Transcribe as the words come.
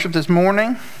This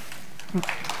morning. If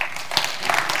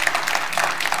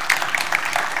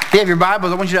you have your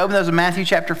Bibles, I want you to open those in Matthew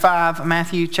chapter 5.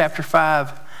 Matthew chapter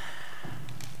 5.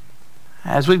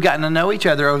 As we've gotten to know each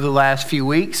other over the last few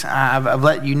weeks, I've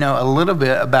let you know a little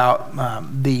bit about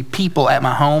the people at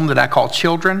my home that I call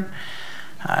children.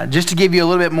 Just to give you a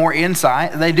little bit more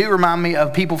insight, they do remind me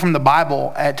of people from the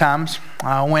Bible at times.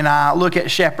 When I look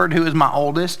at Shepherd, who is my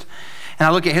oldest, and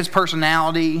I look at his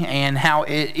personality and how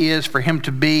it is for him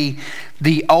to be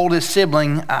the oldest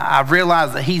sibling, I've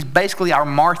realized that he's basically our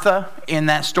Martha in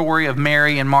that story of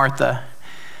Mary and Martha.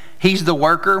 He's the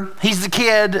worker. He's the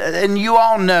kid. And you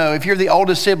all know, if you're the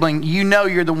oldest sibling, you know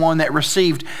you're the one that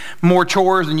received more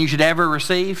chores than you should ever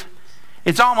receive.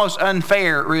 It's almost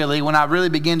unfair, really, when I really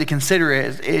begin to consider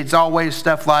it. It's always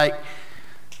stuff like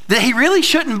that he really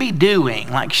shouldn't be doing.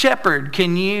 Like, Shepherd,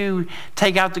 can you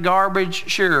take out the garbage?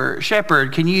 Sure.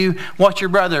 Shepherd, can you watch your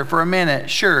brother for a minute?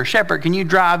 Sure. Shepherd, can you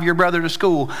drive your brother to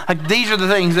school? Like, these are the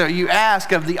things that you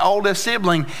ask of the oldest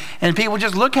sibling, and people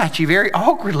just look at you very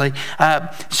awkwardly.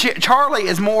 Charlie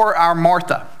is more our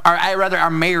Martha, or rather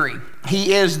our Mary.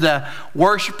 He is the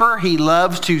worshiper. He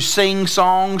loves to sing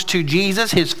songs to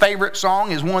Jesus. His favorite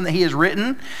song is one that he has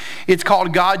written. It's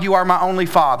called God, You Are My Only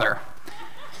Father.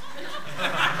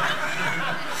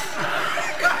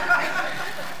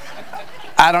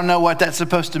 I don't know what that's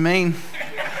supposed to mean.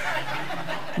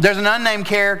 There's an unnamed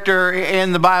character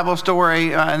in the Bible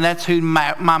story, and that's who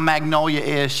my Magnolia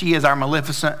is. She is our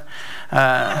Maleficent.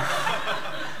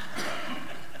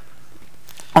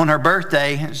 On her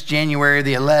birthday, it's January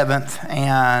the 11th,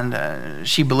 and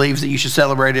she believes that you should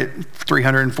celebrate it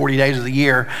 340 days of the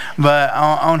year. But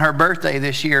on her birthday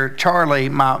this year, Charlie,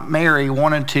 my Mary,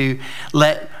 wanted to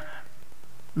let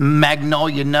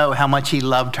Magnolia know how much he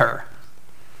loved her.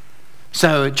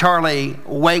 So Charlie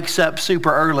wakes up super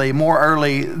early, more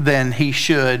early than he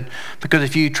should, because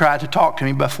if you try to talk to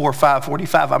me before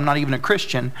 5:45, I'm not even a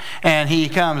Christian. And he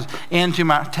comes into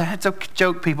it's a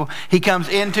joke, people. He comes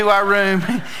into our room,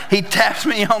 he taps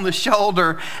me on the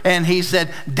shoulder, and he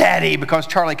said, "Daddy," because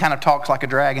Charlie kind of talks like a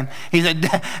dragon. He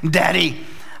said, "Daddy,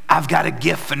 I've got a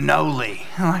gift for Noli."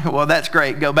 I'm like, "Well, that's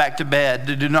great. Go back to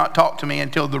bed. Do not talk to me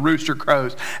until the rooster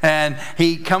crows." And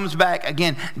he comes back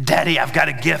again, "Daddy, I've got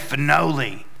a gift for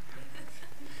Noli."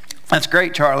 "That's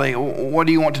great, Charlie. What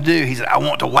do you want to do?" He said, "I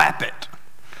want to whap it."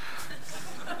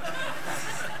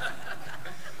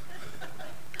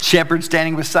 Shepherd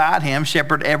standing beside him,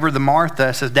 Shepherd ever the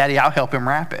Martha, says, "Daddy, I'll help him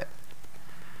wrap it."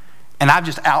 And I've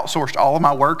just outsourced all of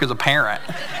my work as a parent.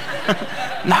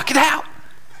 Knock it out.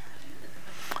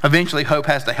 Eventually, Hope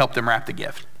has to help them wrap the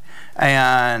gift.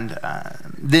 And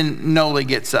then Noli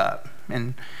gets up,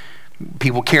 and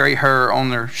people carry her on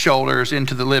their shoulders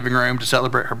into the living room to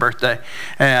celebrate her birthday.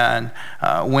 And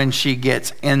when she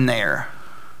gets in there,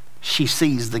 she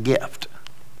sees the gift.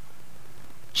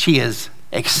 She is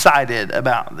excited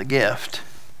about the gift.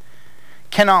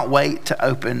 Cannot wait to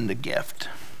open the gift.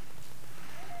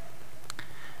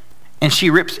 And she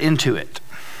rips into it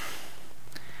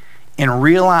and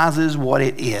realizes what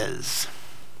it is.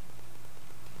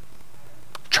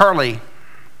 Charlie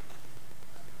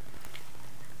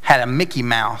had a Mickey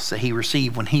Mouse that he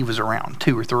received when he was around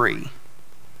 2 or 3.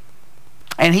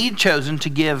 And he'd chosen to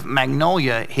give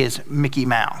Magnolia his Mickey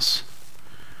Mouse.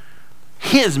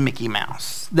 His Mickey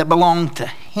Mouse that belonged to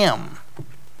him.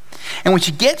 And when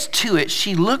she gets to it,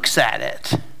 she looks at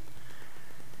it.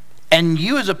 And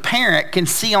you as a parent can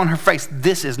see on her face,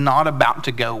 this is not about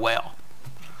to go well.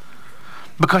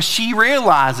 Because she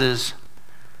realizes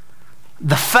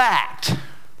the fact,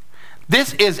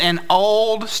 this is an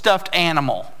old stuffed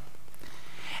animal.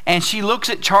 And she looks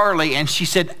at Charlie and she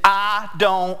said, "I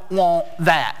don't want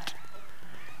that."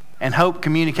 And Hope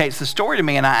communicates the story to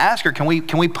me, and I ask her, can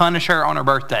we punish her on her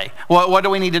birthday? What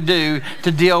do we need to do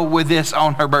to deal with this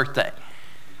on her birthday?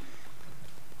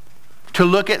 To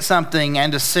look at something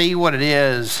and to see what it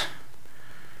is,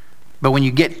 but when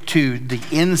you get to the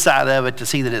inside of it to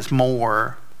see that it's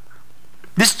more.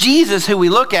 This Jesus who we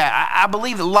look at, I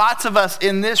believe that lots of us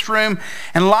in this room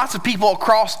and lots of people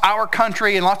across our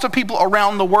country and lots of people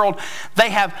around the world,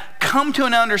 they have come to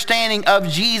an understanding of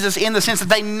Jesus in the sense that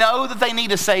they know that they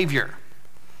need a Savior.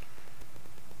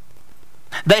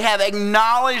 They have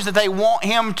acknowledged that they want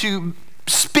Him to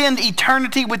spend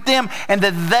eternity with them, and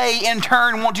that they in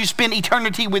turn want to spend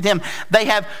eternity with Him. They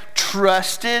have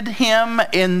trusted Him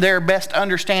in their best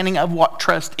understanding of what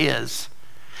trust is.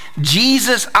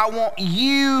 Jesus, I want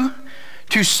you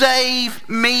to save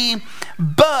me.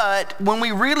 But when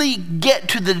we really get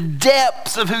to the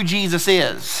depths of who Jesus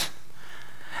is,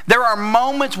 there are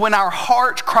moments when our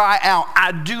hearts cry out,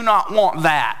 I do not want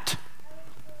that.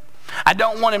 I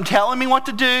don't want him telling me what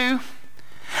to do.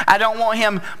 I don't want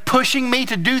him pushing me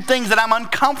to do things that I'm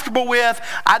uncomfortable with.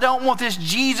 I don't want this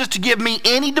Jesus to give me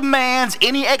any demands,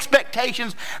 any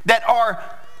expectations that are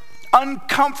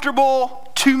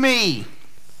uncomfortable to me.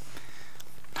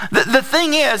 The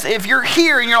thing is, if you're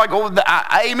here and you're like, oh,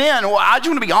 amen, well, I just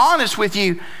want to be honest with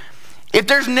you. If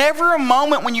there's never a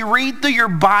moment when you read through your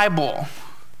Bible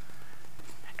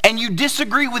and you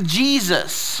disagree with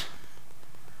Jesus,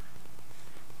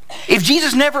 if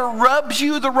Jesus never rubs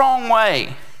you the wrong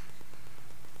way,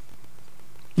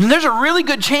 then there's a really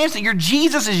good chance that your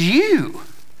Jesus is you.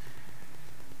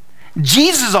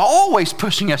 Jesus is always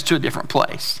pushing us to a different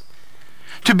place,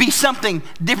 to be something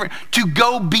different, to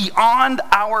go beyond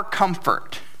our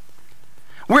comfort.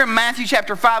 We're in Matthew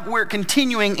chapter 5. We're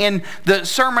continuing in the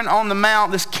Sermon on the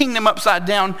Mount, this kingdom upside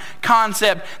down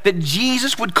concept that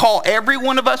Jesus would call every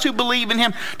one of us who believe in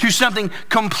him to something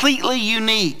completely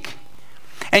unique.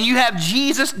 And you have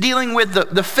Jesus dealing with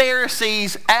the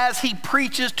Pharisees as he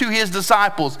preaches to his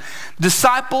disciples.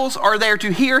 Disciples are there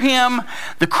to hear him.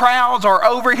 The crowds are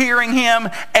overhearing him.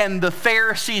 And the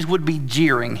Pharisees would be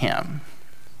jeering him.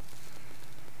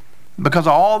 Because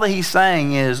all that he's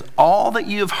saying is, all that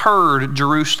you have heard,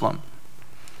 Jerusalem,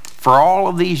 for all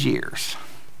of these years,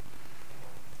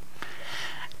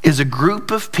 is a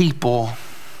group of people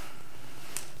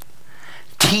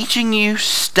teaching you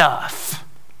stuff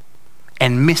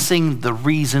and missing the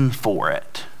reason for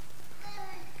it.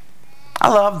 I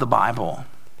love the Bible.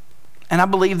 And I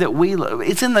believe that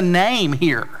it's in the name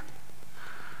here.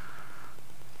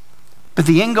 But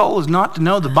the end goal is not to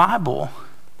know the Bible.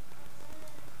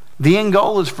 The end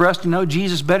goal is for us to know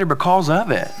Jesus better because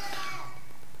of it.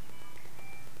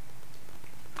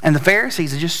 And the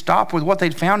Pharisees had just stopped with what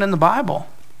they'd found in the Bible,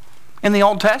 in the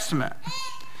Old Testament,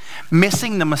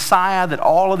 missing the Messiah that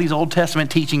all of these Old Testament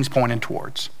teachings pointed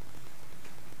towards.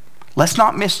 Let's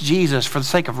not miss Jesus for the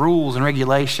sake of rules and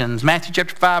regulations. Matthew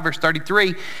chapter 5, verse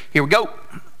 33. Here we go.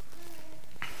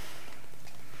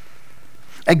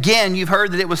 Again, you've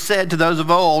heard that it was said to those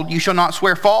of old, you shall not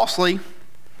swear falsely,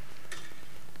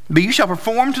 but you shall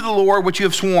perform to the Lord what you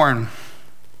have sworn.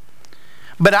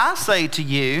 But I say to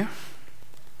you,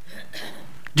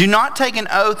 do not take an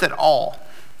oath at all,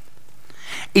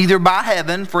 either by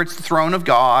heaven, for it's the throne of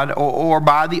God, or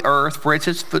by the earth, for it's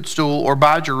his footstool, or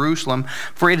by Jerusalem,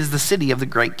 for it is the city of the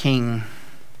great king.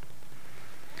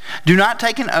 Do not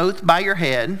take an oath by your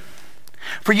head,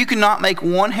 for you cannot make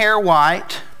one hair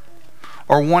white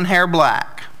or one hair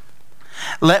black.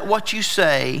 Let what you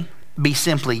say be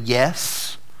simply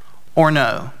yes or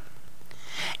no.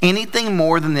 Anything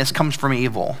more than this comes from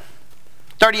evil.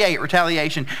 38,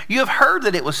 retaliation. You have heard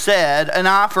that it was said, an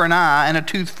eye for an eye and a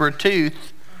tooth for a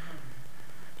tooth.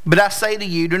 But I say to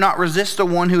you, do not resist the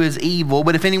one who is evil,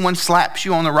 but if anyone slaps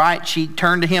you on the right cheek,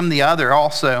 turn to him the other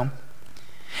also.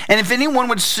 And if anyone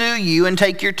would sue you and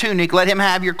take your tunic, let him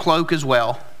have your cloak as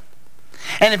well.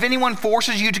 And if anyone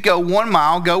forces you to go 1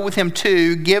 mile, go with him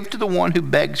 2. Give to the one who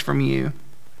begs from you.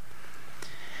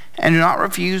 And do not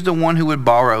refuse the one who would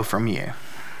borrow from you.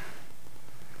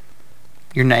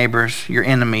 Your neighbors, your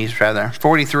enemies rather.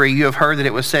 43, you have heard that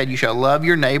it was said, you shall love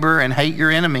your neighbor and hate your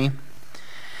enemy.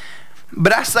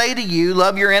 But I say to you,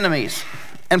 love your enemies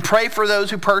and pray for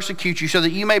those who persecute you, so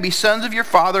that you may be sons of your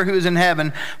Father who is in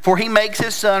heaven. For he makes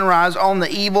his sun rise on the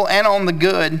evil and on the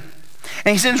good,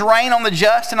 and he sends rain on the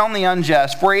just and on the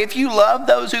unjust. For if you love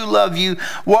those who love you,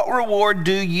 what reward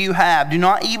do you have? Do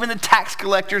not even the tax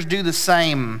collectors do the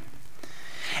same?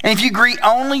 And if you greet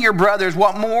only your brothers,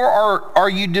 what more are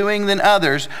you doing than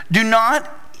others? Do not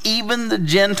even the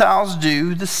Gentiles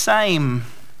do the same?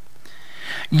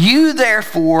 You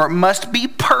therefore must be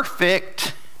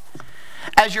perfect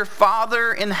as your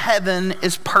Father in heaven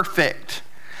is perfect.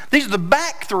 These are the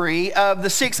back 3 of the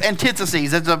 6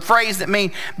 antitheses. That's a phrase that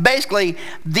means, basically,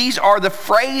 these are the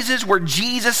phrases where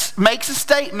Jesus makes a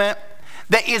statement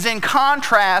that is in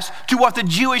contrast to what the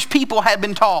Jewish people had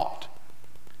been taught.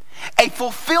 A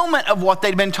fulfillment of what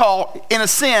they'd been taught in a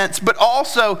sense, but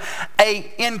also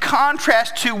in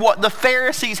contrast to what the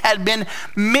Pharisees had been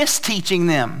misteaching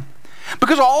them.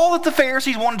 Because all that the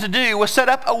Pharisees wanted to do was set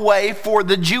up a way for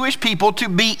the Jewish people to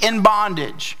be in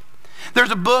bondage.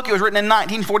 There's a book, it was written in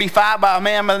 1945 by a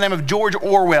man by the name of George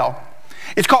Orwell.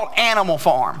 It's called Animal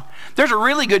Farm. There's a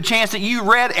really good chance that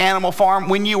you read Animal Farm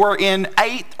when you were in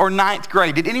 8th or 9th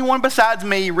grade. Did anyone besides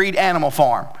me read Animal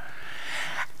Farm?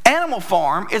 Animal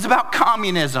Farm is about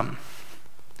communism.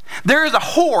 There is a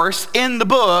horse in the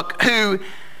book who,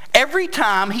 every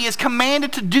time he is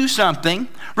commanded to do something,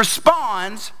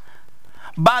 responds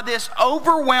by this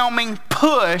overwhelming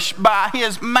push by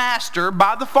his master,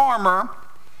 by the farmer.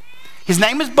 His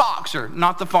name is Boxer,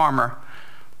 not the farmer,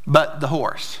 but the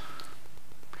horse.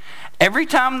 Every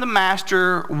time the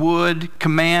master would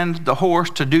command the horse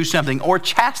to do something or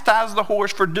chastise the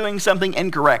horse for doing something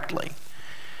incorrectly,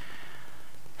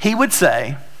 he would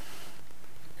say,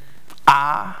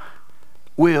 I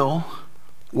will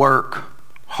work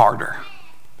harder.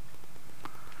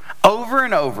 Over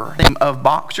and over of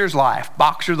Boxer's life,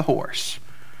 Boxer the horse,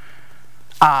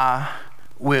 I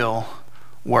will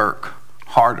work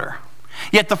harder.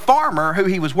 Yet the farmer who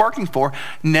he was working for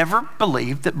never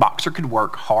believed that Boxer could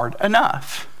work hard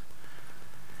enough.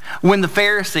 When the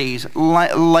Pharisees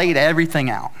laid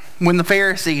everything out, when the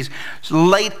Pharisees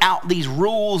laid out these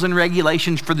rules and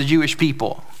regulations for the Jewish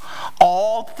people,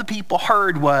 all the people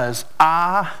heard was,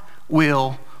 I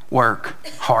will work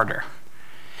harder.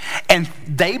 And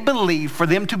they believed for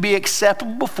them to be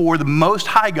acceptable before the Most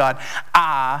High God,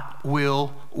 I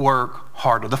will work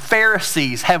harder. The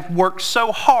Pharisees have worked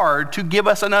so hard to give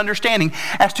us an understanding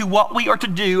as to what we are to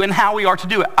do and how we are to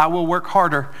do it. I will work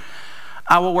harder.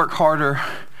 I will work harder.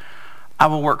 I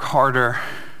will work harder.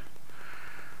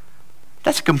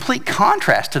 That's a complete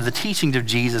contrast to the teachings of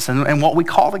Jesus and what we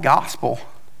call the gospel.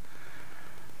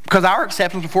 Because our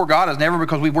acceptance before God is never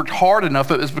because we worked hard enough.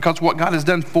 It is because of what God has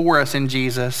done for us in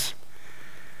Jesus.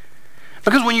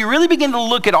 Because when you really begin to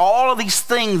look at all of these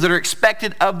things that are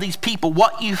expected of these people,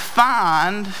 what you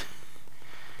find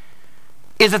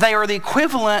is that they are the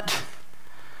equivalent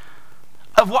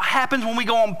of what happens when we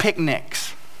go on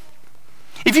picnics.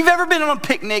 If you've ever been on a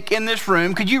picnic in this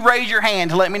room, could you raise your hand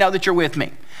to let me know that you're with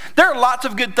me? There are lots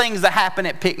of good things that happen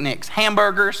at picnics.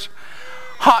 Hamburgers,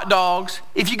 hot dogs.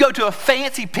 If you go to a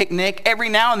fancy picnic, every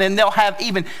now and then they'll have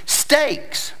even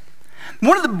steaks.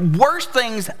 One of the worst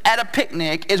things at a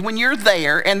picnic is when you're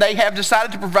there and they have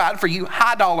decided to provide for you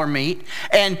high dollar meat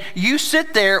and you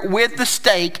sit there with the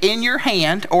steak in your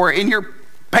hand or in your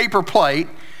paper plate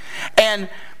and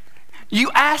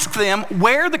you ask them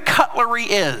where the cutlery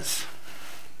is.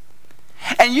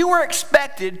 And you were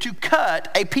expected to cut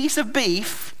a piece of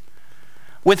beef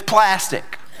with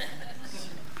plastic.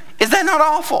 Is that not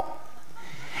awful?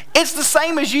 It's the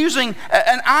same as using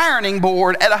an ironing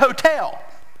board at a hotel.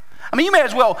 I mean, you may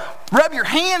as well rub your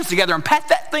hands together and pat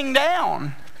that thing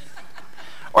down.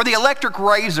 Or the electric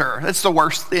razor. That's the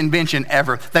worst invention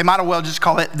ever. They might as well just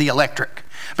call it the electric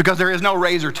because there is no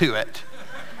razor to it.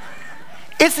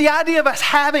 It's the idea of us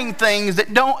having things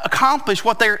that don't accomplish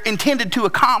what they're intended to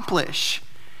accomplish.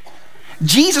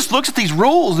 Jesus looks at these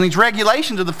rules and these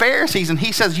regulations of the Pharisees and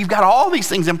he says, you've got all these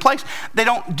things in place. They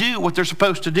don't do what they're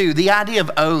supposed to do. The idea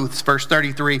of oaths, verse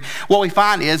 33, what we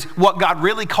find is what God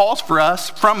really calls from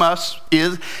us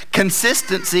is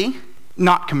consistency,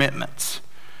 not commitments.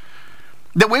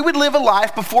 That we would live a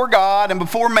life before God and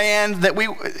before man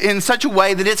in such a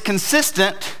way that it's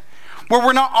consistent, where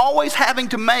we're not always having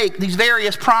to make these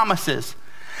various promises.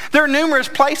 There are numerous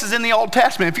places in the Old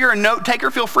Testament. If you're a note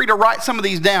taker, feel free to write some of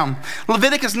these down.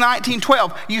 Leviticus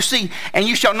 19:12, you see, and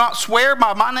you shall not swear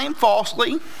by my name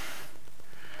falsely,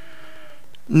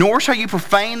 nor shall you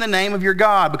profane the name of your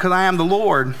God, because I am the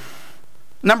Lord.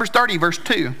 Numbers 30, verse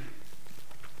 2.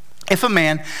 If a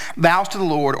man vows to the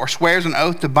Lord or swears an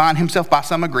oath to bind himself by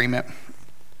some agreement,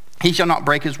 he shall not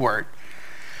break his word.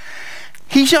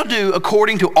 He shall do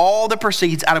according to all that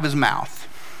proceeds out of his mouth.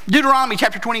 Deuteronomy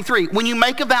chapter 23, when you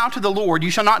make a vow to the Lord,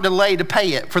 you shall not delay to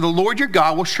pay it, for the Lord your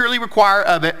God will surely require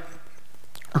it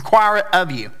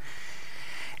of you,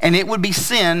 and it would be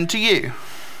sin to you.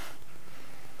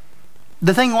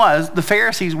 The thing was, the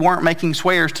Pharisees weren't making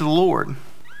swears to the Lord.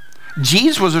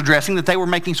 Jesus was addressing that they were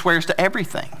making swears to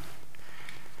everything.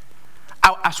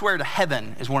 I swear to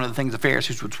heaven is one of the things the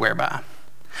Pharisees would swear by.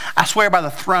 I swear by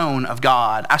the throne of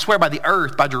God. I swear by the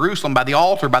earth, by Jerusalem, by the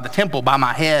altar, by the temple, by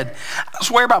my head. I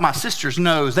swear by my sister's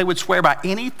nose. They would swear by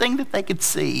anything that they could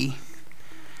see.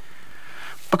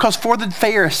 Because for the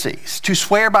Pharisees, to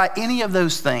swear by any of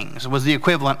those things was the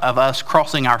equivalent of us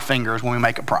crossing our fingers when we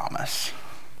make a promise.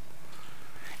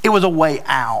 It was a way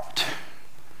out.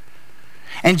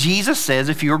 And Jesus says,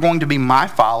 if you're going to be my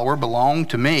follower, belong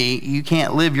to me, you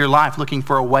can't live your life looking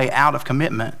for a way out of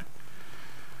commitment.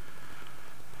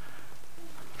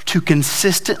 To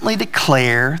consistently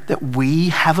declare that we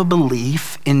have a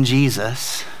belief in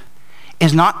Jesus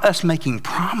is not us making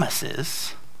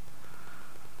promises.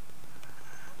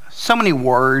 So many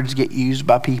words get used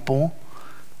by people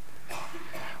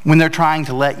when they're trying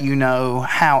to let you know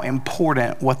how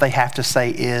important what they have to say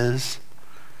is.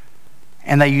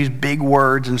 And they use big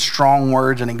words and strong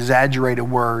words and exaggerated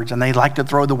words, and they like to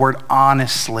throw the word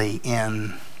honestly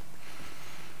in.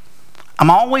 I'm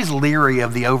always leery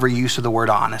of the overuse of the word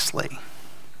honestly.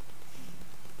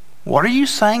 What are you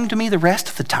saying to me the rest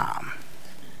of the time?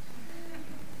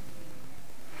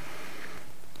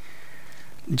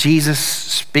 Jesus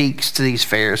speaks to these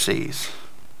Pharisees,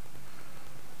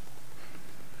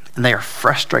 and they are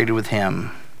frustrated with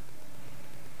him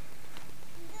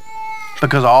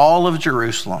because all of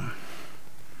Jerusalem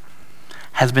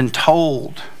has been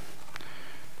told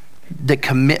that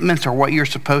commitments are what you're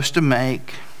supposed to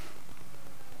make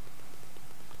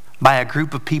by a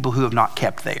group of people who have not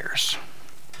kept theirs.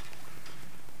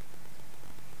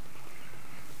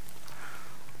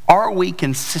 Are we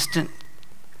consistent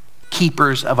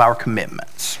keepers of our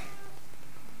commitments?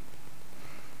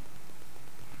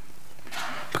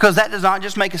 Because that does not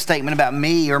just make a statement about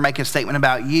me or make a statement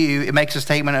about you. It makes a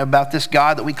statement about this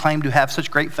God that we claim to have such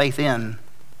great faith in.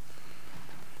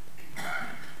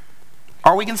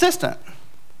 Are we consistent?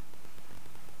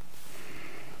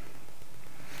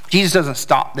 Jesus doesn't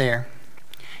stop there.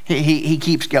 He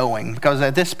keeps going, because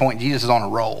at this point, Jesus is on a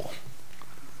roll.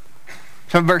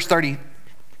 So verse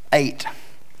 38,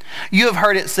 you have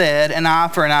heard it said, an eye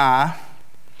for an eye,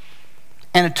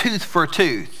 and a tooth for a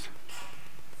tooth.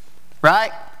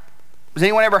 Right? Has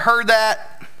anyone ever heard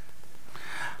that?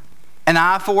 An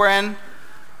eye for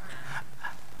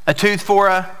a tooth for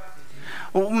a...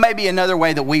 Well, maybe another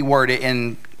way that we word it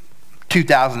in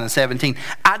 2017.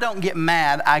 I don't get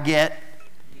mad, I get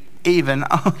even.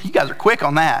 Oh, you guys are quick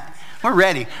on that. We're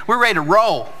ready. We're ready to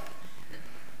roll.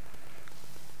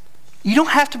 You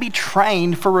don't have to be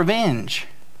trained for revenge.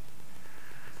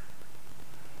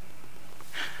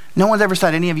 No one's ever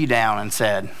sat any of you down and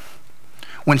said,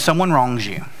 when someone wrongs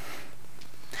you,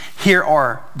 here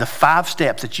are the 5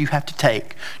 steps that you have to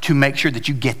take to make sure that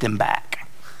you get them back.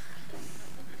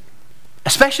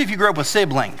 Especially if you grew up with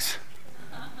siblings.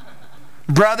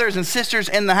 Brothers and sisters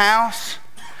in the house.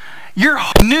 You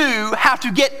knew how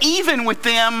to get even with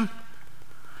them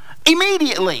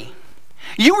immediately.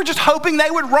 You were just hoping they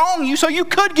would wrong you so you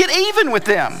could get even with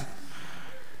them.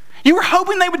 You were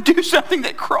hoping they would do something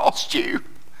that crossed you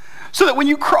so that when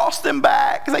you crossed them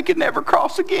back, they could never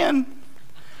cross again.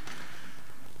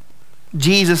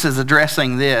 Jesus is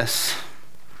addressing this,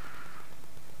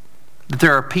 that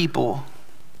there are people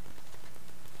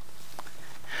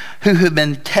who have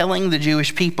been telling the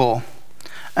Jewish people,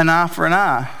 an eye for an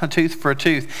eye, a tooth for a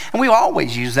tooth. And we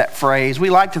always use that phrase. We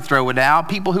like to throw it out.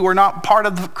 People who are not part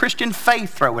of the Christian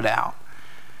faith throw it out.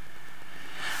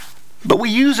 But we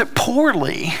use it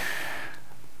poorly,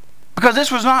 because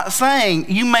this was not saying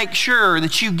you make sure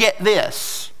that you get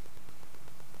this.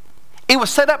 It was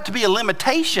set up to be a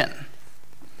limitation.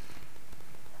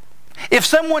 If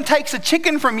someone takes a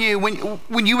chicken from you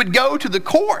when you would go to the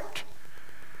court,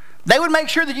 they would make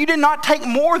sure that you did not take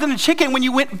more than a chicken when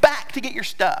you went back to get your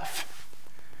stuff.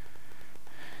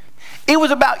 It was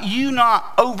about you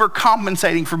not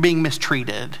overcompensating for being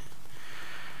mistreated.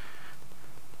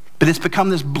 But it's become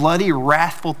this bloody,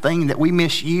 wrathful thing that we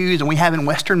misuse and we have in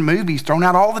Western movies thrown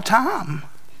out all the time.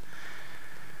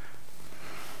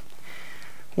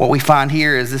 What we find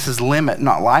here is this is limit,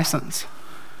 not license.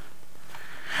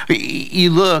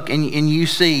 You look and you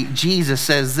see Jesus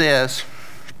says this.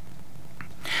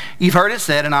 You've heard it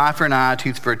said, an eye for an eye, a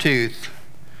tooth for a tooth.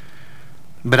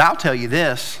 But I'll tell you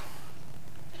this.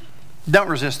 Don't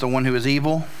resist the one who is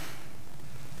evil.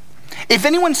 If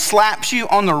anyone slaps you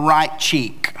on the right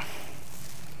cheek,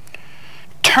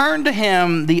 turn to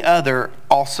him the other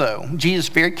also. Jesus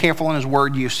is very careful in his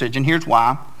word usage, and here's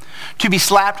why. To be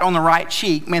slapped on the right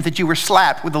cheek meant that you were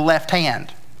slapped with the left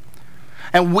hand.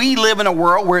 And we live in a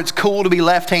world where it's cool to be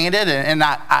left-handed, and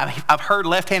I've heard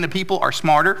left-handed people are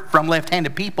smarter from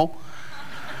left-handed people.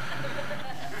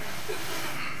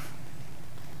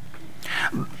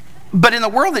 But in the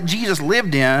world that Jesus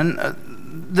lived in,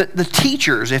 the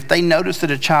teachers, if they noticed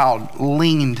that a child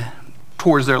leaned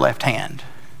towards their left hand,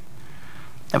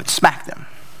 they would smack them.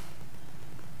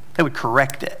 They would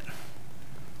correct it.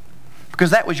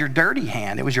 Because that was your dirty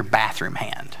hand. It was your bathroom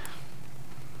hand.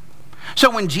 So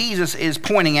when Jesus is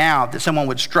pointing out that someone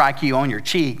would strike you on your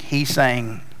cheek, he's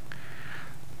saying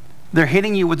they're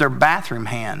hitting you with their bathroom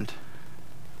hand.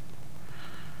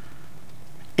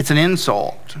 It's an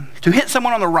insult. To hit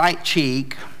someone on the right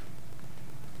cheek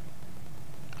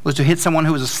was to hit someone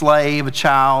who was a slave, a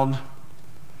child,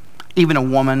 even a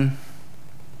woman.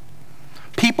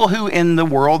 People who in the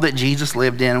world that Jesus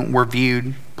lived in were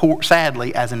viewed,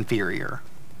 sadly, as inferior.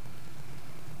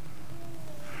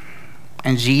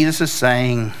 And Jesus is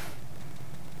saying,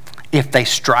 if they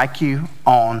strike you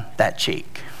on that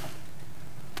cheek,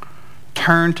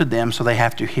 turn to them so they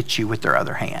have to hit you with their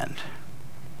other hand.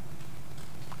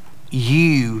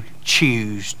 You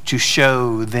choose to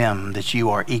show them that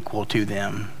you are equal to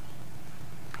them.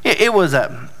 It was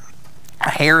a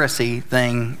heresy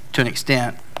thing to an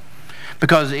extent.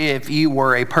 Because if you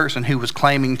were a person who was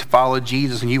claiming to follow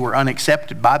Jesus and you were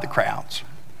unaccepted by the crowds,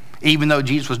 even though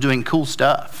Jesus was doing cool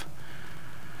stuff,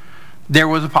 there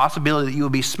was a possibility that you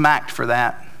would be smacked for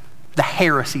that, the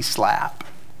heresy slap.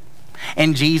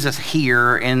 And Jesus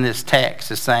here in this text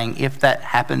is saying, if that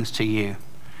happens to you,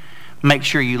 make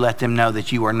sure you let them know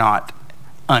that you are not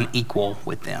unequal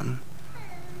with them.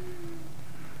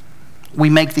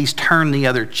 We make these turn the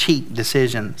other cheek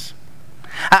decisions.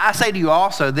 I say to you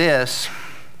also this: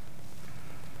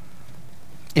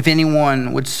 if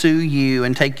anyone would sue you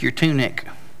and take your tunic,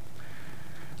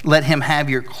 let him have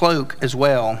your cloak as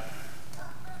well.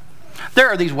 There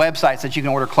are these websites that you can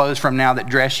order clothes from now that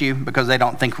dress you because they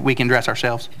don't think we can dress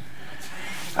ourselves.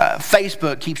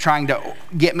 Facebook keeps trying to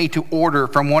get me to order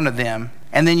from one of them,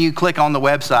 and then you click on the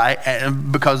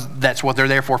website because that's what they're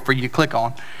there for you to click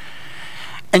on.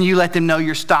 And you let them know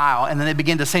your style, and then they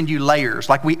begin to send you layers.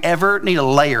 Like we ever need a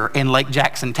layer in Lake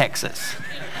Jackson, Texas.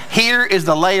 Here is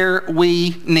the layer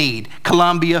we need.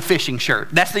 Columbia fishing shirt.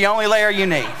 That's the only layer you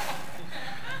need.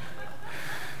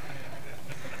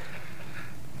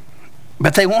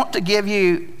 But they want to give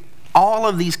you all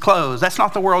of these clothes. That's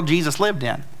not the world Jesus lived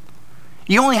in.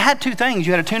 You only had two things.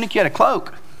 You had a tunic, you had a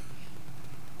cloak.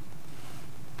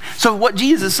 So what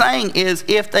Jesus is saying is,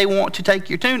 if they want to take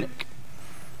your tunic,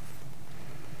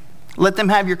 let them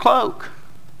have your cloak,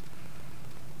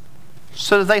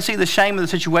 so that they see the shame of the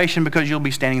situation, because you'll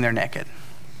be standing there naked.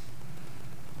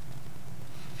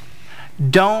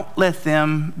 Don't let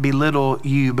them belittle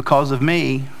you because of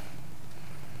me.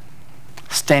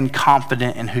 Stand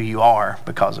confident in who you are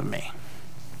because of me.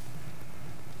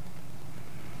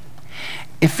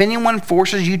 If anyone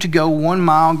forces you to go 1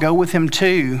 mile, go with him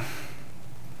 2.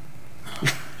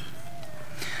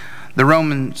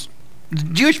 The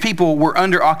Jewish people were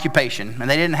under occupation, and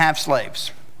they didn't have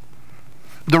slaves.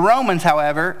 The Romans,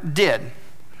 however, did.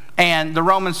 And the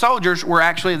Roman soldiers were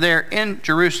actually there in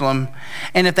Jerusalem.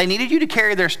 And if they needed you to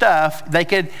carry their stuff, they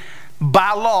could,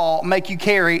 by law, make you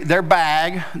carry their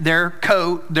bag, their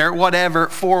coat, their whatever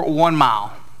for 1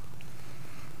 mile.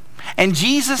 And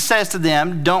Jesus says to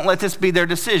them, don't let this be their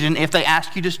decision. If they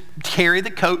ask you to carry the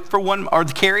coat for 1, or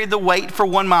to carry the weight for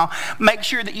 1 mile, make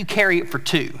sure that you carry it for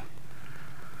 2.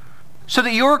 So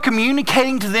that you're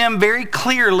communicating to them very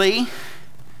clearly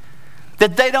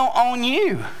that they don't own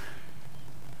you.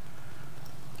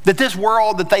 That this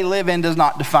world that they live in does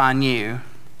not define you.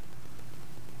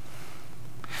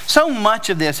 So much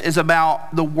of this is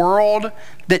about the world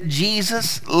that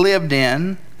Jesus lived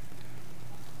in.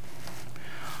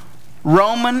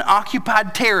 Roman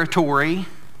occupied territory,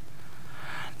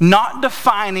 not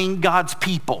defining God's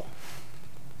people.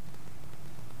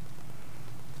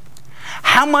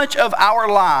 How much of our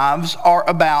lives are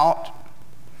about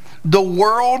the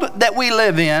world that we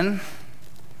live in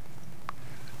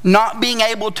not being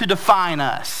able to define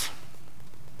us?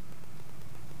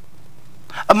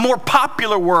 A more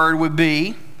popular word would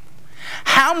be,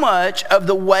 how much of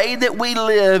the way that we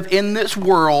live in this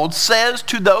world says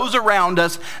to those around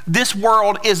us, this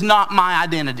world is not my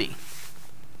identity?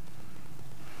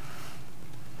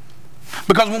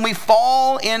 Because when we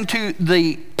fall into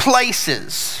the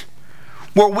places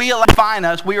where we define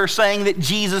us, we are saying that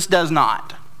Jesus does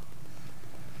not.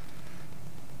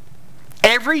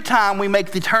 Every time we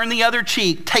make the turn the other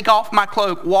cheek, take off my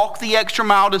cloak, walk the extra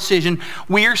mile decision,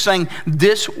 we are saying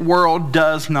this world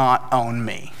does not own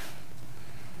me.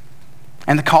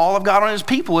 And the call of God on his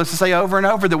people is to say over and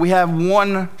over that we have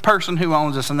one person who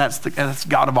owns us, and that's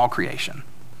God of all creation.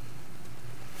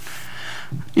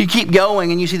 You keep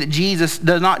going and you see that Jesus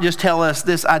does not just tell us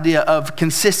this idea of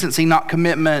consistency, not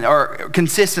commitment, or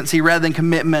consistency rather than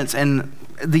commitments, and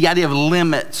the idea of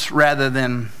limits rather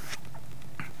than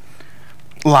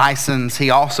license. He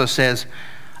also says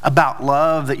about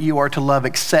love that you are to love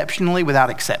exceptionally without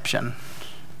exception.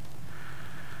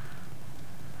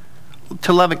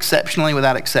 To love exceptionally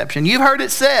without exception. You've heard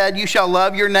it said, you shall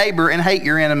love your neighbor and hate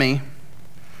your enemy.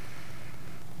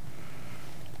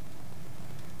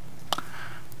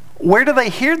 Where do they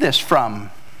hear this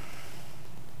from?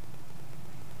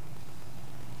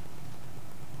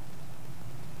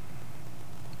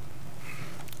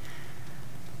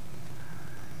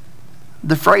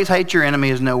 The phrase hate your enemy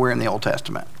is nowhere in the Old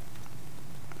Testament.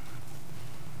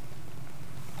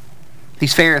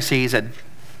 These Pharisees had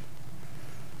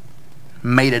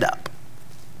made it up.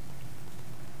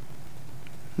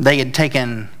 They had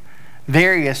taken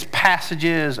various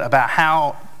passages about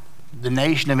how the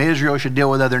nation of Israel should deal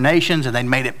with other nations, and they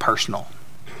made it personal.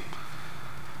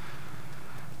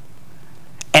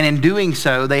 And in doing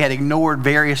so, they had ignored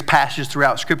various passages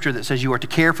throughout Scripture that says you are to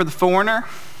care for the foreigner,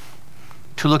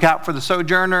 to look out for the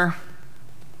sojourner,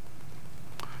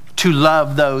 to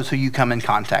love those who you come in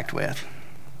contact with.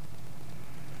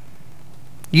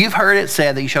 You've heard it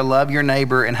said that you shall love your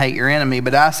neighbor and hate your enemy,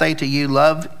 but I say to you,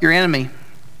 love your enemy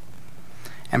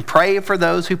and pray for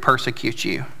those who persecute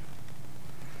you,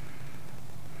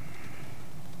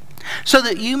 so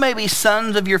that you may be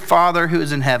sons of your Father who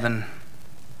is in heaven.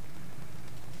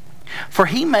 For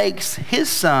he makes his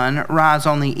sun rise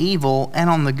on the evil and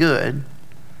on the good,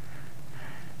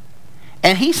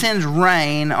 and he sends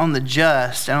rain on the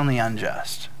just and on the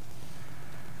unjust.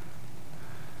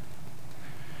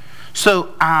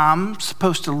 So I'm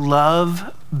supposed to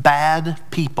love bad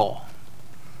people.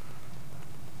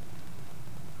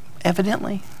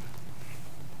 Evidently.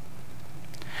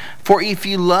 For if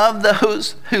you love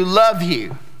those who love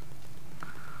you,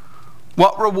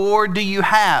 what reward do you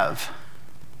have?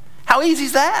 How easy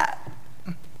is that?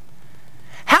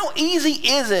 How easy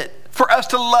is it for us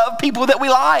to love people that we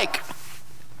like?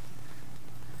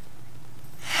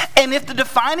 And if the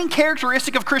defining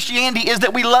characteristic of Christianity is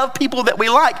that we love people that we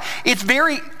like, it's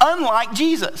very unlike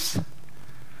Jesus.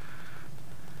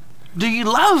 Do you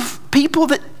love people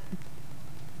that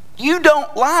you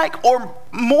don't like, or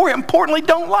more importantly,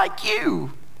 don't like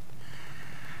you?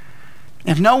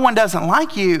 If no one doesn't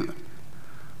like you,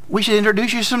 we should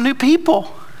introduce you to some new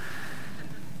people.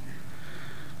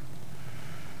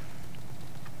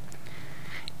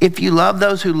 If you love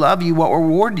those who love you, what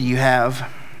reward do you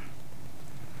have?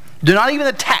 Do not even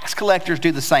the tax collectors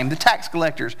do the same? The tax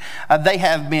collectors, they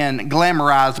have been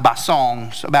glamorized by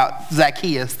songs about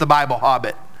Zacchaeus, the Bible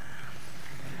hobbit.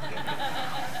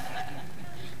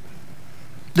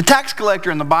 The tax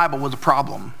collector in the Bible was a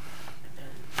problem.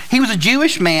 He was a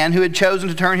Jewish man who had chosen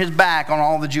to turn his back on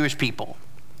all the Jewish people.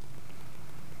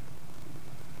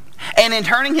 And in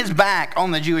turning his back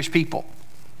on the Jewish people,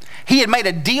 he had made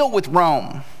a deal with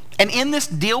Rome. And in this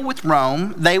deal with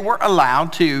Rome, they were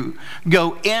allowed to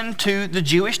go into the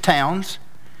Jewish towns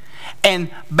and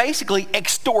basically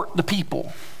extort the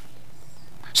people.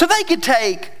 So they could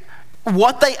take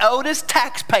what they owed as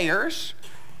taxpayers,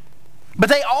 but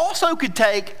they also could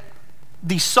take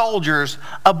the soldiers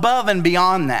above and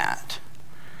beyond that.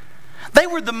 They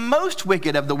were the most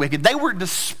wicked of the wicked. They were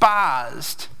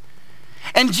despised.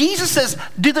 And Jesus says,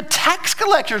 do the tax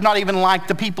collectors not even like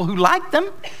the people who like them?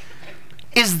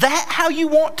 Is that how you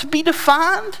want to be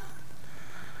defined?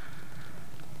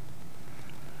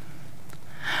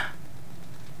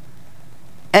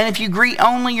 And if you greet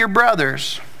only your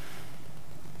brothers,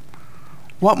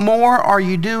 what more are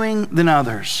you doing than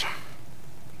others?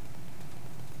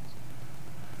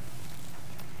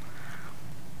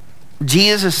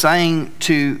 Jesus is saying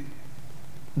to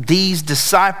these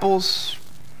disciples,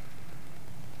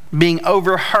 being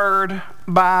overheard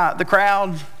by the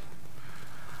crowd,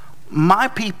 my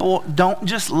people don't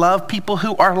just love people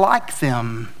who are like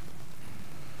them.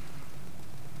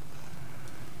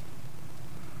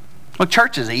 Well,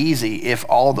 church is easy if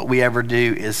all that we ever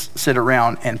do is sit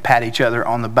around and pat each other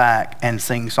on the back and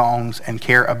sing songs and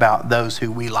care about those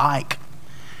who we like.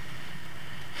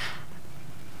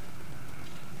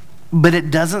 But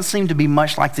it doesn't seem to be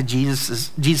much like the Jesus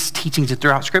teachings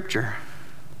throughout Scripture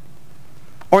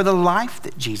or the life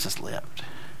that Jesus lived.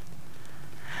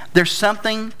 There's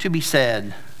something to be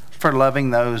said for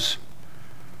loving those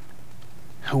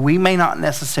who we may not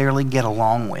necessarily get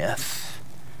along with.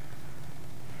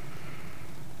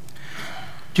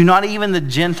 Do not even the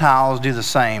Gentiles do the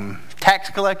same? Tax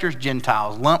collectors,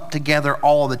 Gentiles, lumped together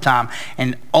all the time.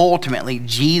 And ultimately,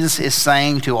 Jesus is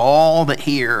saying to all that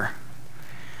hear,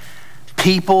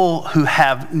 people who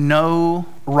have no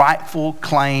rightful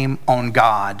claim on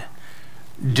God,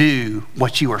 do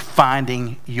what you are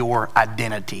finding your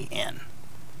identity in.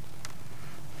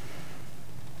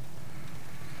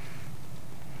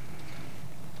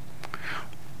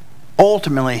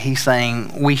 Ultimately, he's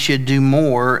saying we should do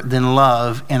more than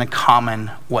love in a common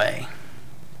way.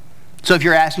 So if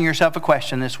you're asking yourself a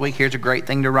question this week, here's a great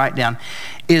thing to write down.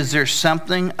 Is there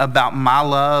something about my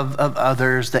love of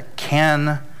others that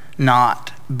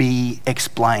cannot be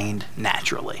explained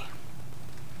naturally?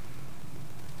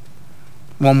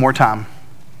 One more time.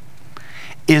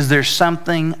 Is there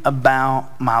something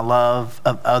about my love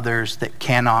of others that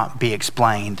cannot be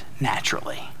explained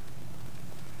naturally?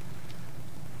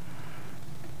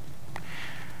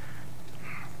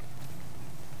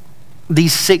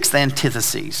 These 6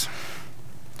 antitheses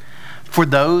for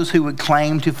those who would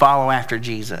claim to follow after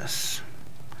Jesus,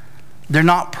 they're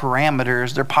not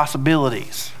parameters, they're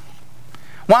possibilities.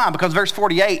 Why? Because verse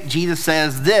 48, Jesus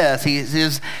says this. He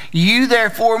says, you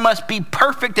therefore must be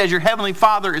perfect as your heavenly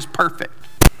Father is perfect.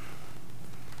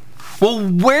 Well,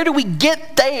 where do we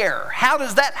get there? How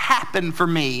does that happen for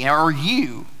me or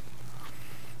you?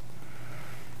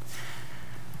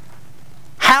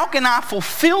 can I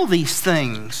fulfill these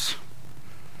things?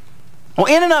 Well,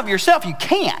 in and of yourself, you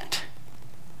can't.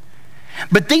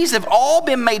 But these have all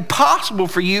been made possible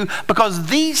for you because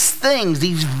these things,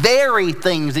 these very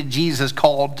things that Jesus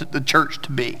called the church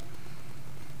to be,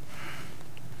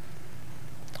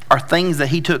 are things that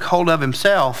he took hold of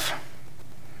himself.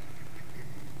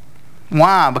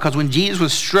 Why? Because when Jesus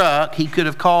was struck, he could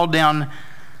have called down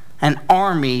an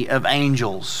army of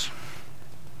angels.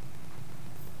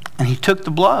 And he took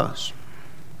the blows.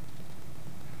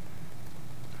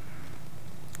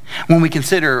 When we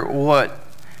consider what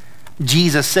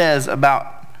Jesus says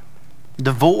about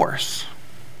divorce,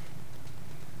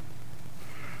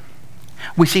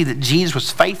 we see that Jesus was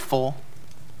faithful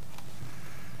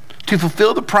to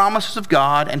fulfill the promises of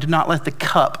God and to not let the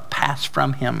cup pass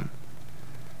from him.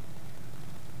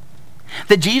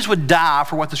 That Jesus would die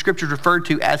for what the scriptures referred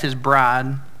to as his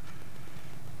bride.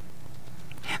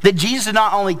 That Jesus did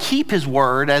not only keep his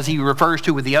word, as he refers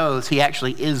to with the oaths, he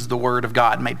actually is the word of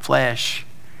God made flesh.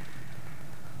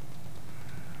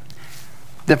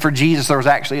 That for Jesus, there was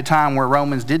actually a time where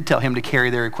Romans did tell him to carry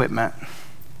their equipment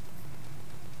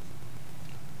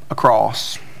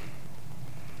across.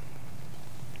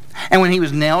 And when he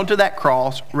was nailed to that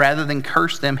cross, rather than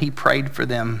curse them, he prayed for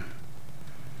them.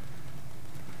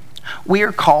 We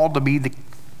are called to be the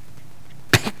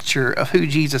picture of who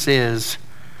Jesus is.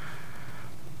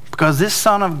 Because this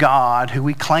Son of God, who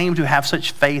we claim to have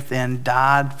such faith in,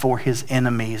 died for his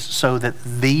enemies so that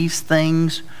these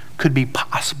things could be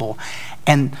possible.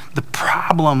 And the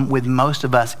problem with most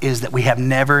of us is that we have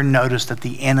never noticed that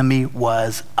the enemy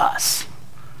was us.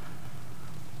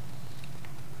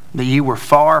 That you were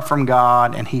far from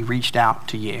God and he reached out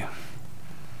to you.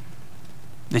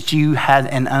 That you had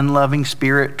an unloving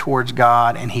spirit towards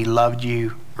God and he loved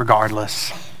you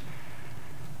regardless.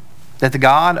 That the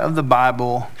God of the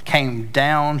Bible came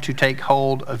down to take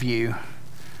hold of you.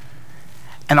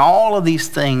 And all of these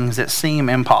things that seem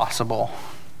impossible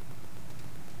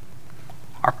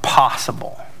are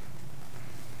possible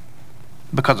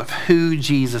because of who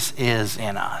Jesus is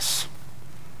in us.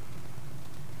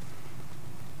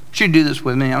 You should do this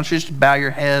with me. I want you just bow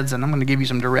your heads and I'm going to give you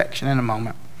some direction in a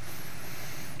moment.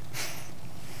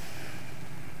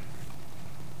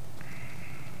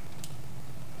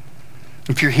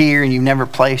 If you're here and you've never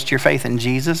placed your faith in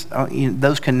Jesus,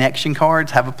 those connection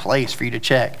cards have a place for you to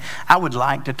check. I would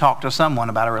like to talk to someone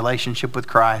about a relationship with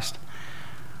Christ.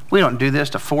 We don't do this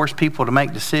to force people to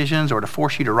make decisions or to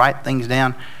force you to write things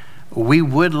down. We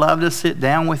would love to sit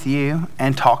down with you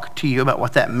and talk to you about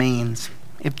what that means.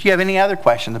 If you have any other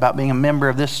questions about being a member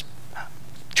of this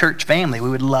church family, we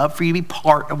would love for you to be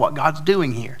part of what God's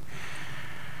doing here.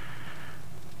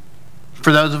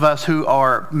 For those of us who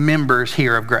are members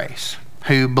here of Grace,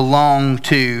 who belong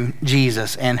to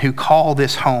Jesus and who call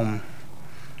this home,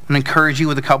 I'm going to encourage you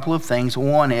with a couple of things.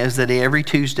 One is that every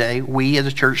Tuesday, we as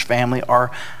a church family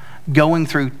are going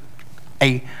through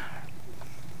a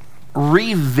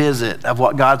revisit of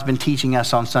what God's been teaching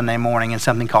us on Sunday morning in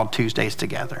something called Tuesdays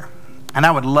Together. And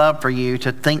I would love for you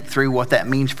to think through what that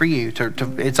means for you.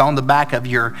 It's on the back of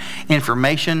your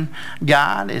information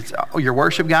guide. It's your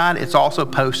worship guide. It's also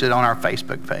posted on our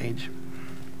Facebook page.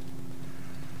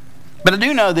 But I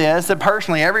do know this, that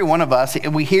personally, every one of us,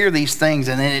 we hear these things,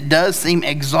 and it does seem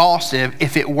exhaustive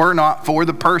if it were not for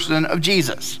the person of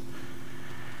Jesus.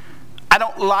 I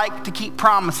don't like to keep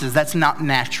promises. That's not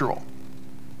natural.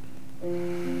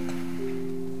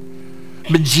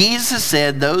 But Jesus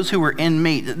said, those who are in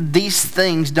me, these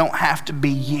things don't have to be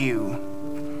you.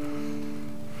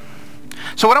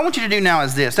 So what I want you to do now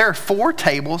is this. There are 4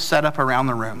 tables set up around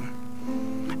the room.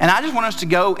 And I just want us to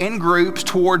go in groups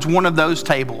towards one of those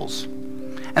tables.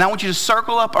 And I want you to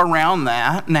circle up around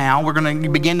that now. We're going to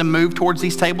begin to move towards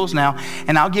these tables now.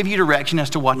 And I'll give you direction as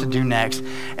to what to do next.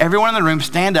 Everyone in the room,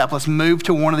 stand up. Let's move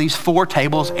to one of these 4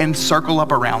 tables and circle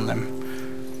up around them.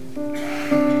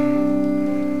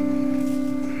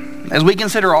 As we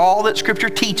consider all that Scripture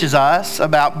teaches us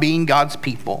about being God's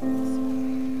people.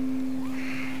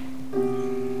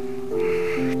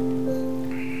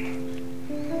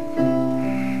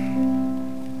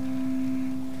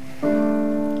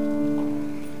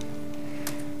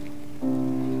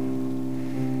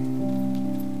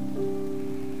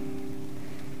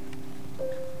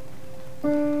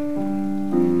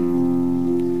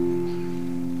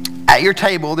 At your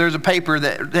table, there's a paper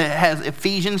that has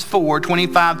Ephesians 4,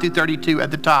 25 through 32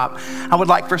 at the top. I would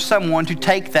like for someone to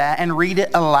take that and read it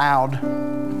aloud.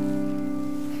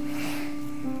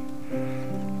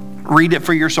 Read it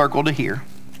for your circle to hear.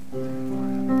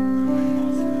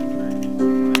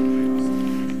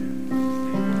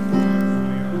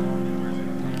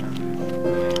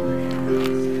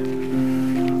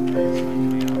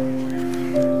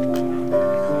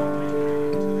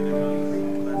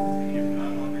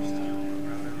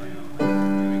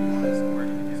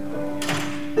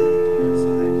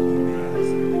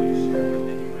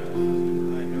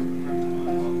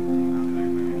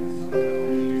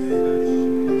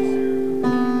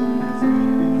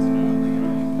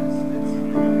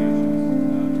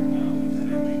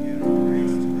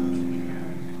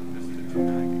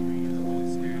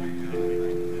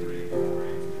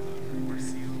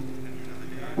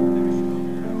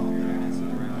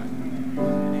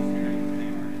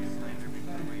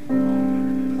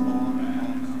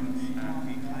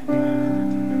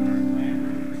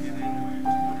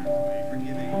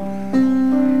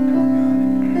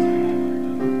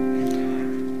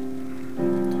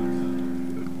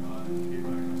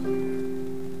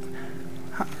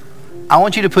 I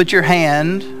want you to put your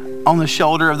hand on the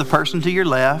shoulder of the person to your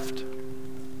left.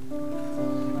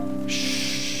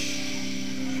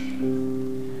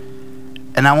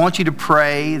 And I want you to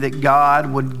pray that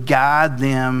God would guide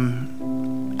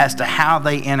them as to how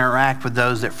they interact with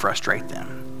those that frustrate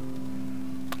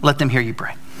them. Let them hear you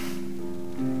pray.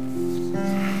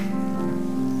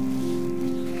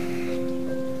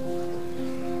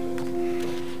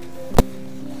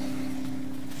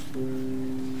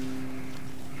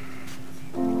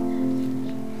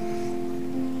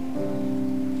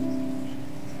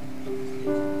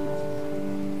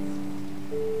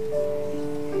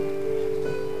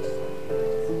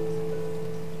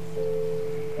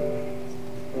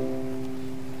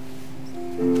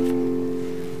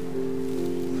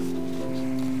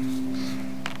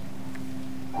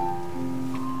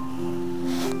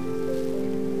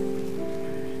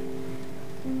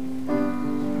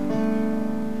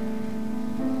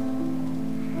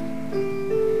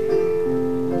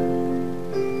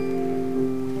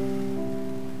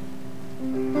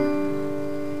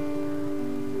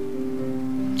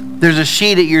 There's a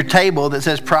sheet at your table that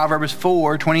says Proverbs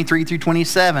 4, 23 through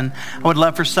 27. I would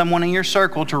love for someone in your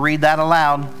circle to read that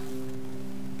aloud.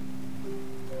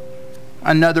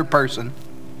 Another person.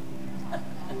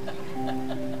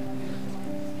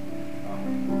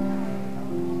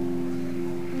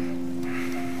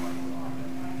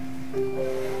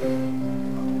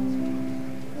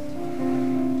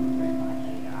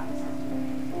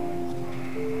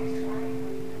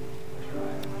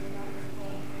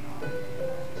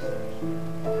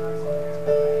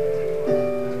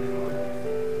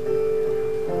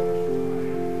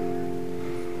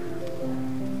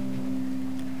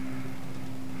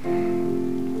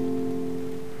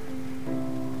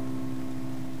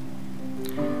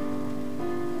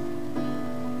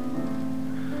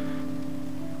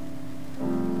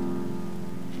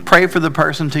 Pray for the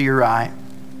person to your right.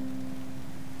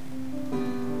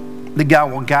 That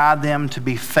God will guide them to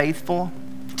be faithful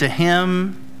to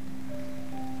Him.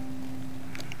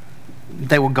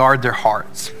 They will guard their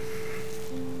hearts.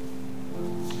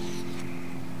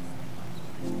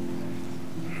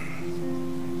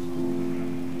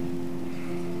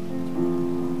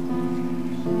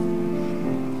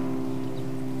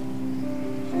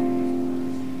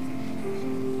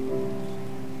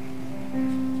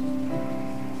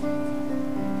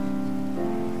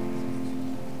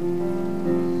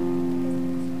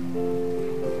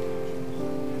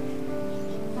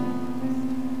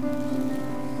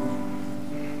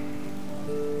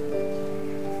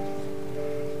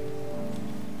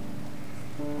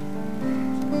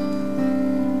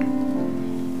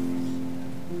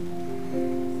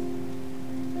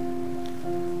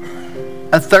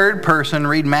 A third person,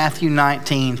 read Matthew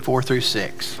 19, 4 through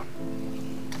 6.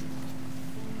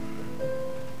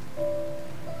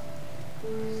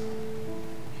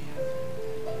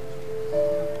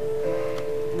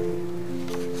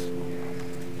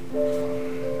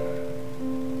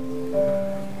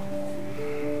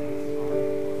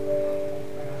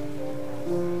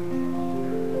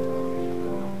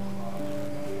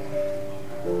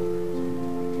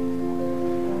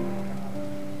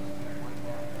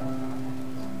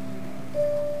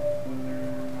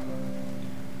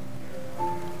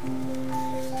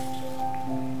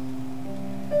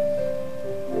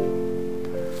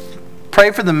 Pray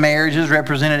for the marriages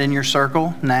represented in your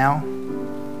circle now.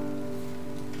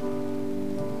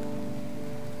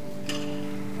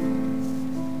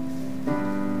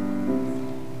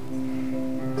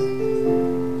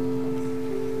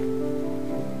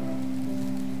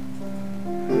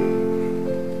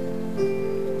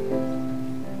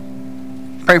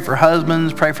 Pray for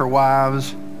husbands, pray for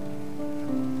wives.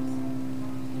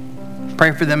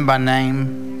 Pray for them by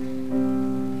name.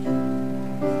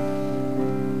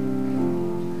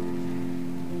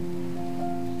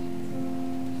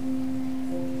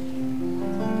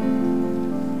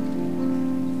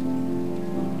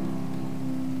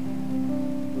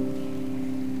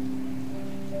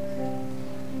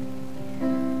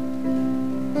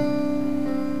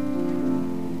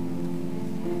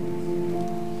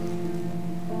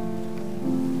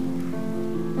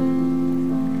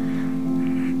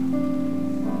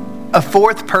 A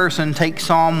fourth person takes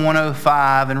Psalm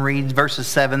 105 and reads verses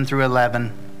 7 through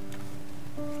 11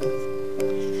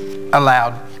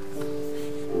 aloud.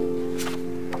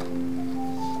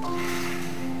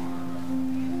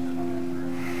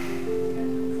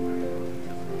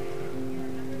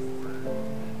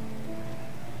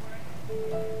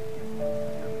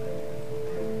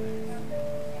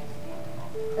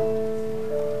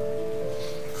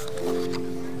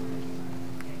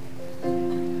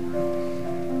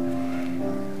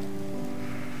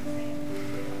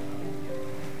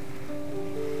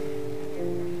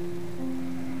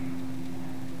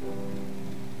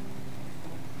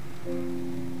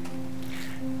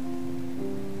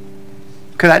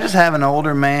 Could I just have an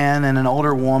older man and an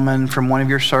older woman from one of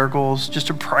your circles just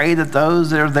to pray that those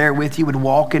that are there with you would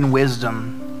walk in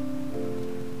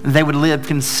wisdom? They would live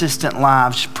consistent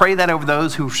lives. Just pray that over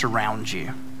those who surround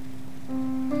you.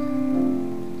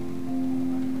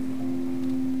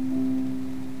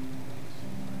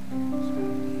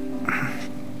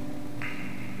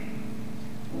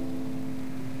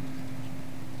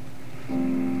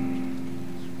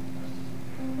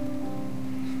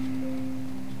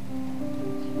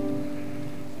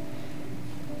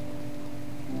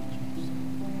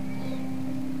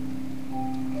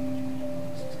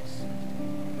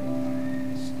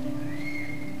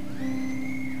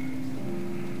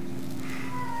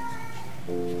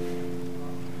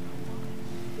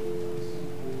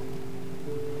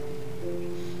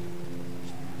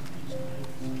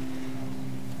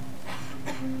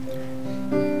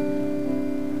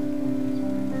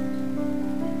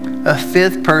 A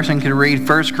fifth person could read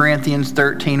 1 Corinthians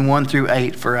 13, 1 through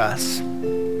 8 for us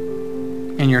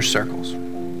in your circles.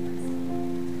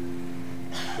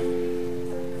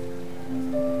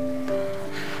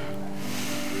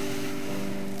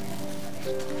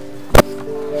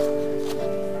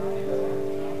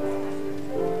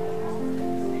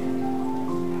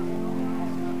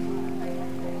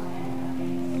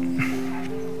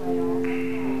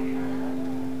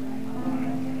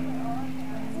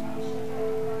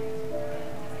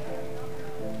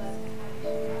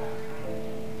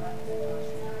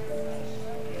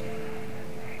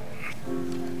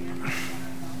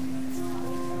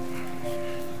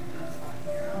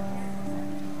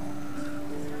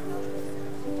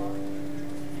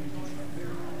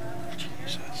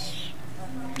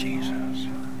 Jesus.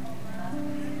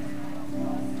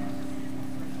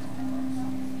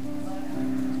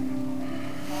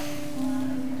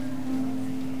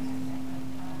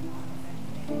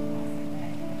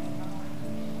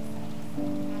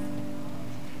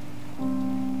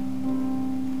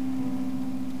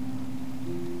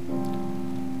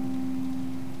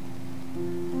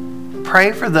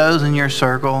 Pray for those in your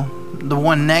circle, the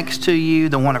one next to you,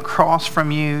 the one across from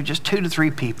you, just 2 to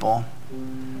 3 people.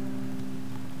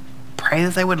 Pray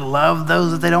that they would love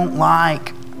those that they don't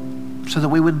like so that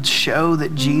we would show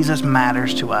that Jesus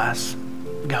matters to us.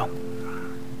 Go.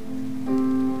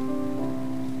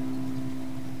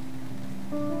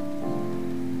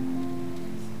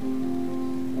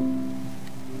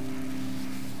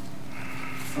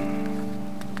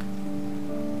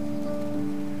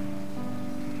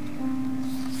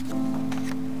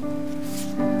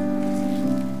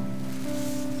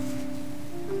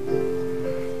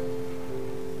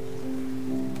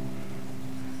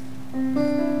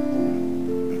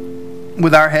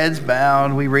 With our heads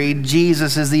bowed, we read,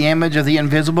 Jesus is the image of the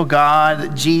invisible God,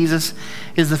 that Jesus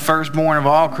is the firstborn of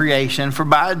all creation. For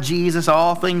by Jesus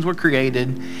all things were created,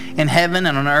 in heaven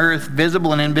and on earth,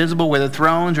 visible and invisible, whether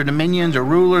thrones or dominions or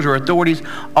rulers or authorities.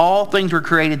 All things were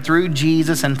created through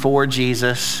Jesus and for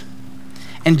Jesus.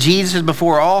 And Jesus is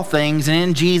before all things, and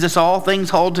in Jesus all things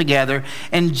hold together.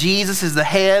 And Jesus is the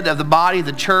head of the body of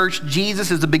the church. Jesus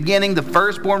is the beginning, the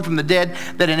firstborn from the dead,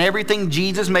 that in everything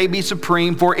Jesus may be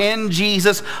supreme. For in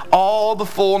Jesus all the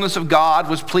fullness of God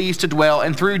was pleased to dwell,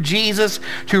 and through Jesus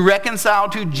to reconcile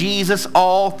to Jesus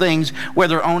all things,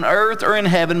 whether on earth or in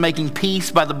heaven, making peace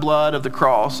by the blood of the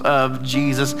cross of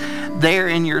Jesus. There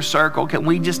in your circle, can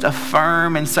we just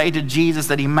affirm and say to Jesus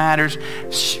that he matters?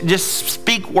 Just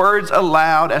speak words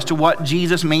aloud as to what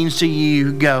Jesus means to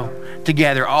you. Go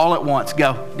together all at once.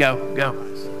 Go, go, go.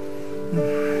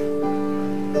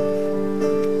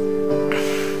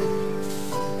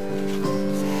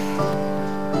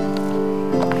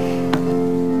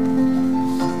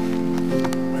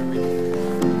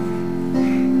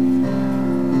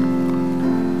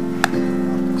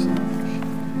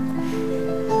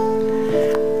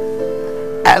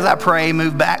 As I pray,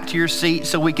 move back to your seat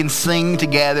so we can sing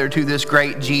together to this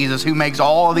great Jesus who makes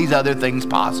all these other things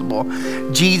possible.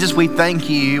 Jesus, we thank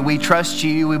you. We trust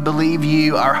you. We believe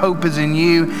you. Our hope is in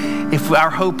you. If our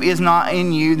hope is not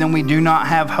in you, then we do not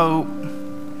have hope.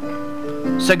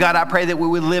 So God, I pray that we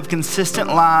would live consistent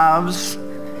lives,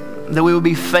 that we would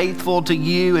be faithful to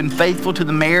you and faithful to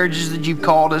the marriages that you've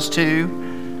called us to,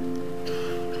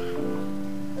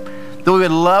 that we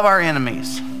would love our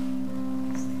enemies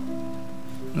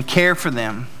and care for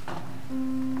them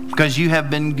because you have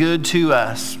been good to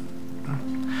us.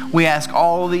 We ask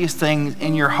all of these things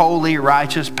in your holy,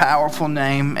 righteous, powerful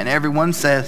name, and everyone says,